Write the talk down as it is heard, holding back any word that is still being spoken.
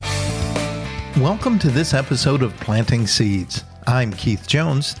Welcome to this episode of Planting Seeds. I'm Keith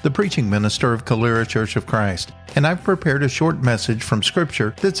Jones, the preaching minister of Calera Church of Christ, and I've prepared a short message from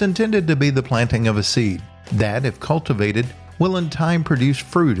Scripture that's intended to be the planting of a seed that, if cultivated, will in time produce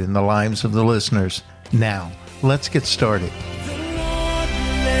fruit in the lives of the listeners. Now, let's get started. The Lord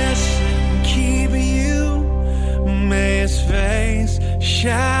bless and keep you. May His face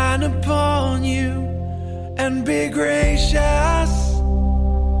shine upon you and be gracious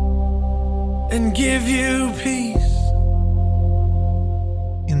and give you peace.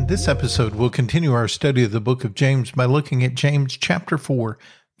 In this episode, we'll continue our study of the book of James by looking at James chapter 4,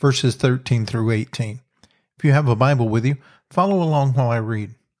 verses 13 through 18. If you have a Bible with you, follow along while I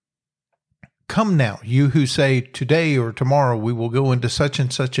read. Come now, you who say, today or tomorrow we will go into such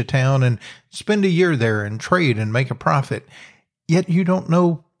and such a town and spend a year there and trade and make a profit, yet you don't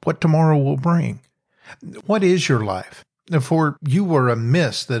know what tomorrow will bring. What is your life? For you are a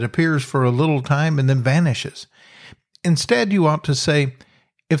mist that appears for a little time and then vanishes. Instead, you ought to say,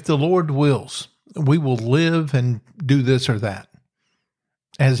 if the Lord wills, we will live and do this or that.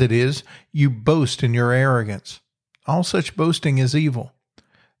 As it is, you boast in your arrogance. All such boasting is evil.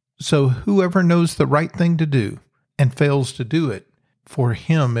 So whoever knows the right thing to do and fails to do it, for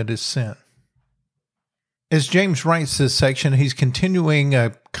him it is sin. As James writes this section, he's continuing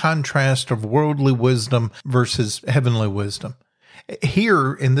a contrast of worldly wisdom versus heavenly wisdom.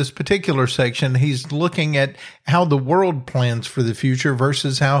 Here, in this particular section, he's looking at how the world plans for the future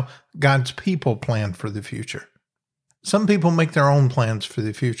versus how God's people plan for the future. Some people make their own plans for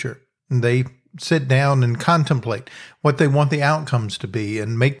the future. They sit down and contemplate what they want the outcomes to be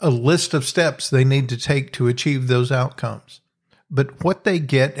and make a list of steps they need to take to achieve those outcomes. But what they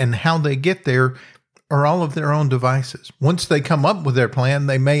get and how they get there are all of their own devices. Once they come up with their plan,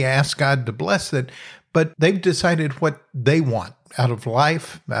 they may ask God to bless it, but they've decided what they want out of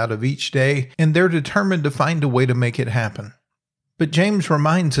life, out of each day, and they're determined to find a way to make it happen. But James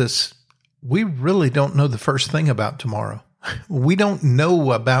reminds us, we really don't know the first thing about tomorrow. We don't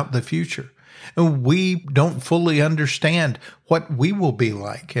know about the future. We don't fully understand what we will be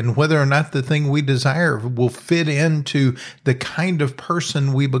like and whether or not the thing we desire will fit into the kind of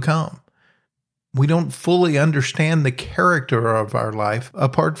person we become. We don't fully understand the character of our life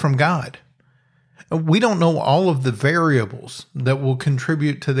apart from God. We don't know all of the variables that will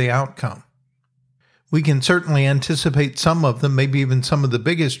contribute to the outcome. We can certainly anticipate some of them, maybe even some of the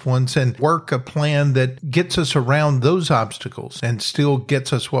biggest ones, and work a plan that gets us around those obstacles and still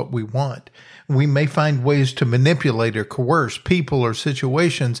gets us what we want. We may find ways to manipulate or coerce people or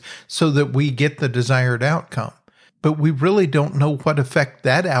situations so that we get the desired outcome. But we really don't know what effect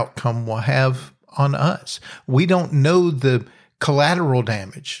that outcome will have on us. We don't know the collateral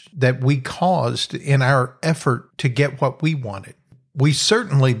damage that we caused in our effort to get what we wanted. We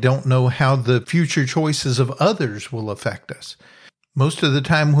certainly don't know how the future choices of others will affect us. Most of the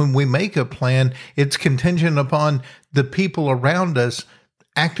time when we make a plan, it's contingent upon the people around us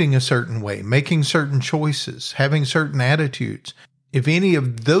acting a certain way, making certain choices, having certain attitudes. If any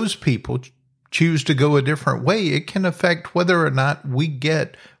of those people choose to go a different way, it can affect whether or not we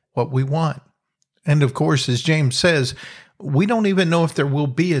get what we want. And of course, as James says, we don't even know if there will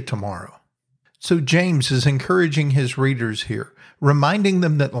be a tomorrow. So James is encouraging his readers here, reminding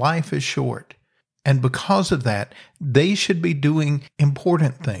them that life is short. And because of that, they should be doing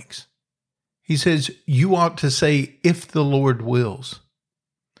important things. He says, you ought to say, if the Lord wills.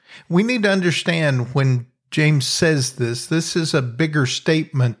 We need to understand when James says this is a bigger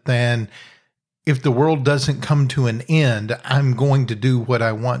statement than if the world doesn't come to an end, I'm going to do what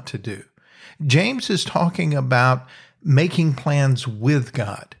I want to do. James is talking about making plans with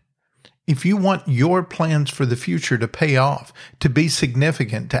God. If you want your plans for the future to pay off, to be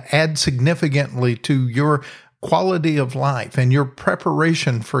significant, to add significantly to your quality of life and your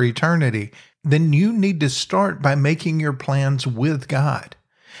preparation for eternity, then you need to start by making your plans with God.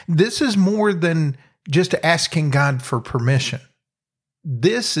 This is more than just asking God for permission.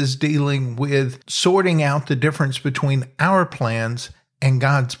 This is dealing with sorting out the difference between our plans and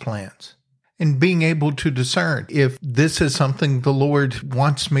God's plans, and being able to discern if this is something the Lord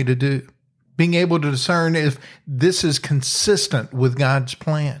wants me to do. Being able to discern if this is consistent with God's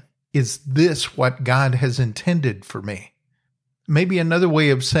plan. Is this what God has intended for me? Maybe another way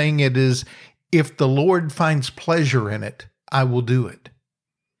of saying it is, if the Lord finds pleasure in it, I will do it.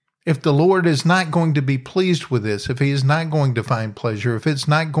 If the Lord is not going to be pleased with this, if He is not going to find pleasure, if it's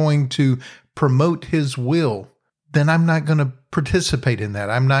not going to promote His will, then I'm not going to participate in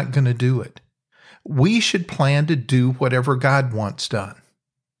that. I'm not going to do it. We should plan to do whatever God wants done.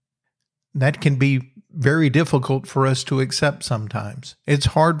 That can be very difficult for us to accept sometimes. It's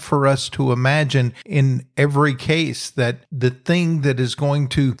hard for us to imagine in every case that the thing that is going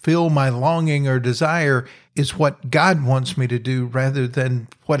to fill my longing or desire is what God wants me to do rather than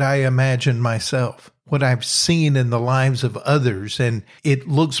what I imagine myself, what I've seen in the lives of others. And it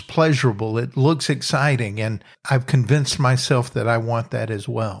looks pleasurable, it looks exciting, and I've convinced myself that I want that as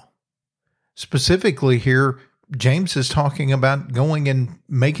well. Specifically here, James is talking about going and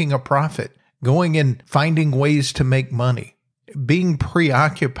making a profit, going and finding ways to make money, being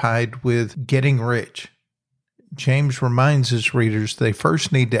preoccupied with getting rich. James reminds his readers they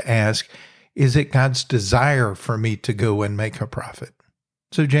first need to ask, is it God's desire for me to go and make a profit?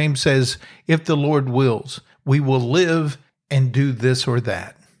 So James says, if the Lord wills, we will live and do this or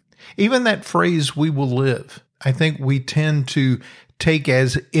that. Even that phrase, we will live, I think we tend to take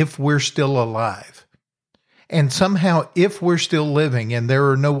as if we're still alive. And somehow, if we're still living and there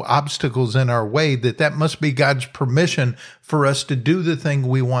are no obstacles in our way, that must be God's permission for us to do the thing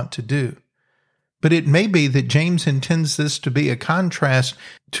we want to do. But it may be that James intends this to be a contrast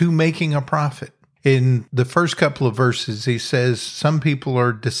to making a profit. In the first couple of verses, he says some people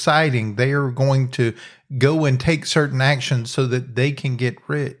are deciding they are going to go and take certain actions so that they can get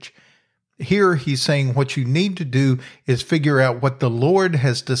rich. Here he's saying what you need to do is figure out what the Lord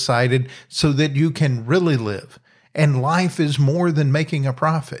has decided so that you can really live. And life is more than making a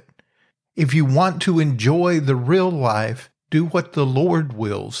profit. If you want to enjoy the real life, do what the Lord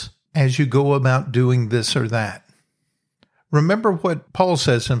wills as you go about doing this or that. Remember what Paul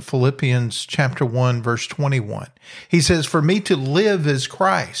says in Philippians chapter 1, verse 21. He says, for me to live is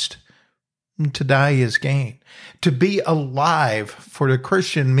Christ, and to die is gain. To be alive for the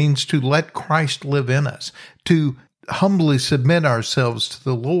Christian means to let Christ live in us, to humbly submit ourselves to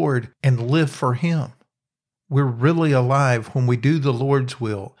the Lord and live for Him. We're really alive when we do the Lord's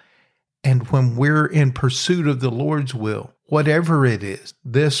will, and when we're in pursuit of the Lord's will, whatever it is,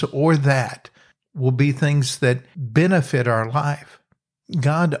 this or that, will be things that benefit our life.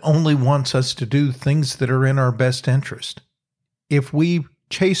 God only wants us to do things that are in our best interest. If we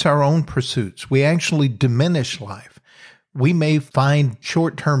chase our own pursuits, we actually diminish life. We may find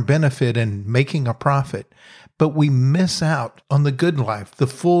short-term benefit in making a profit, but we miss out on the good life, the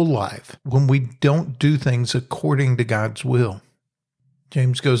full life, when we don't do things according to God's will.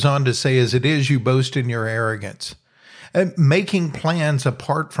 James goes on to say, as it is, you boast in your arrogance. Making plans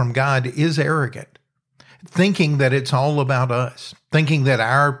apart from God is arrogant. Thinking that it's all about us, thinking that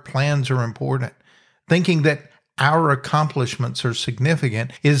our plans are important, thinking that our accomplishments are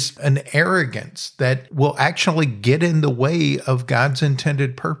significant is an arrogance that will actually get in the way of God's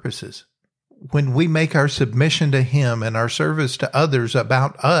intended purposes. When we make our submission to Him and our service to others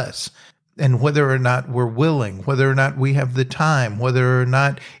about us, and whether or not we're willing, whether or not we have the time, whether or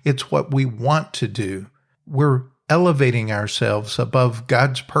not it's what we want to do, we're elevating ourselves above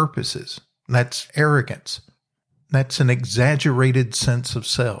God's purposes. That's arrogance. That's an exaggerated sense of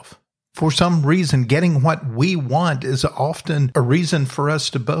self. For some reason, getting what we want is often a reason for us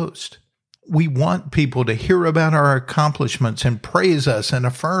to boast. We want people to hear about our accomplishments and praise us and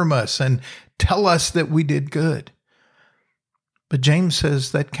affirm us and tell us that we did good. But James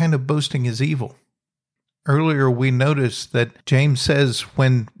says that kind of boasting is evil. Earlier, we noticed that James says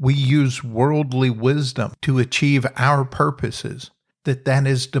when we use worldly wisdom to achieve our purposes, that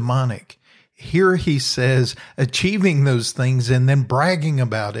is demonic. Here he says achieving those things and then bragging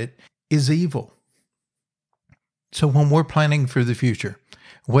about it is evil. So when we're planning for the future,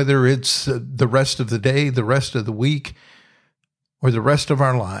 whether it's the rest of the day, the rest of the week, or the rest of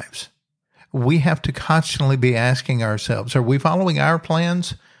our lives, we have to constantly be asking ourselves, are we following our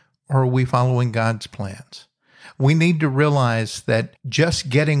plans or are we following God's plans? We need to realize that just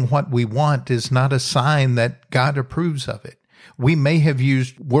getting what we want is not a sign that God approves of it. We may have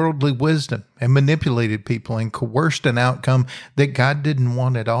used worldly wisdom and manipulated people and coerced an outcome that God didn't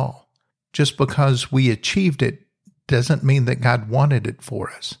want at all. Just because we achieved it doesn't mean that God wanted it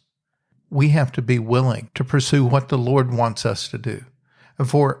for us. We have to be willing to pursue what the Lord wants us to do, and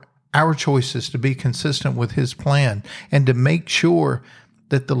for our choices to be consistent with His plan, and to make sure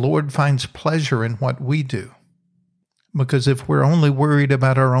that the Lord finds pleasure in what we do. Because if we're only worried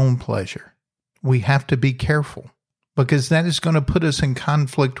about our own pleasure, we have to be careful, because that is going to put us in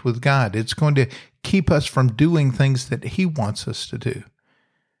conflict with God. It's going to keep us from doing things that He wants us to do.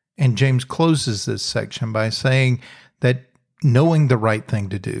 And James closes this section by saying that knowing the right thing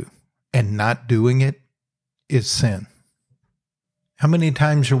to do and not doing it is sin. How many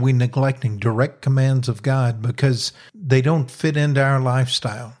times are we neglecting direct commands of God because they don't fit into our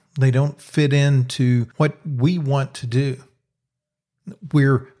lifestyle? They don't fit into what we want to do.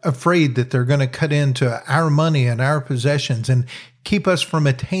 We're afraid that they're going to cut into our money and our possessions and keep us from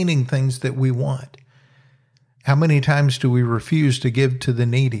attaining things that we want. How many times do we refuse to give to the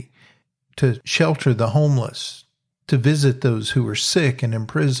needy, to shelter the homeless, to visit those who are sick and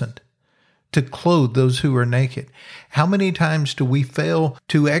imprisoned, to clothe those who are naked? How many times do we fail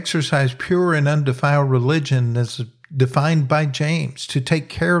to exercise pure and undefiled religion as defined by James, to take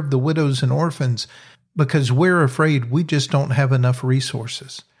care of the widows and orphans, because we're afraid we just don't have enough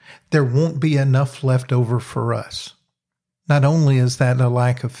resources? There won't be enough left over for us. Not only is that a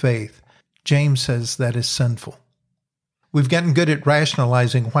lack of faith, James says that is sinful. We've gotten good at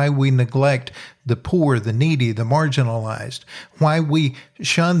rationalizing why we neglect the poor, the needy, the marginalized, why we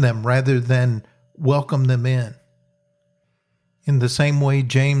shun them rather than welcome them in. In the same way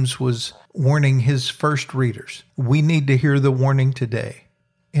James was warning his first readers, we need to hear the warning today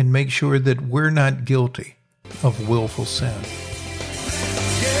and make sure that we're not guilty of willful sin.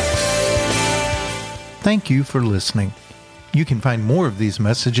 Thank you for listening. You can find more of these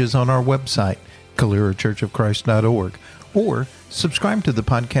messages on our website, CaleraChurchOfChrist.org, or subscribe to the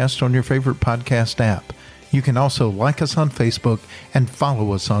podcast on your favorite podcast app. You can also like us on Facebook and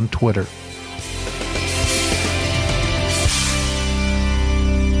follow us on Twitter.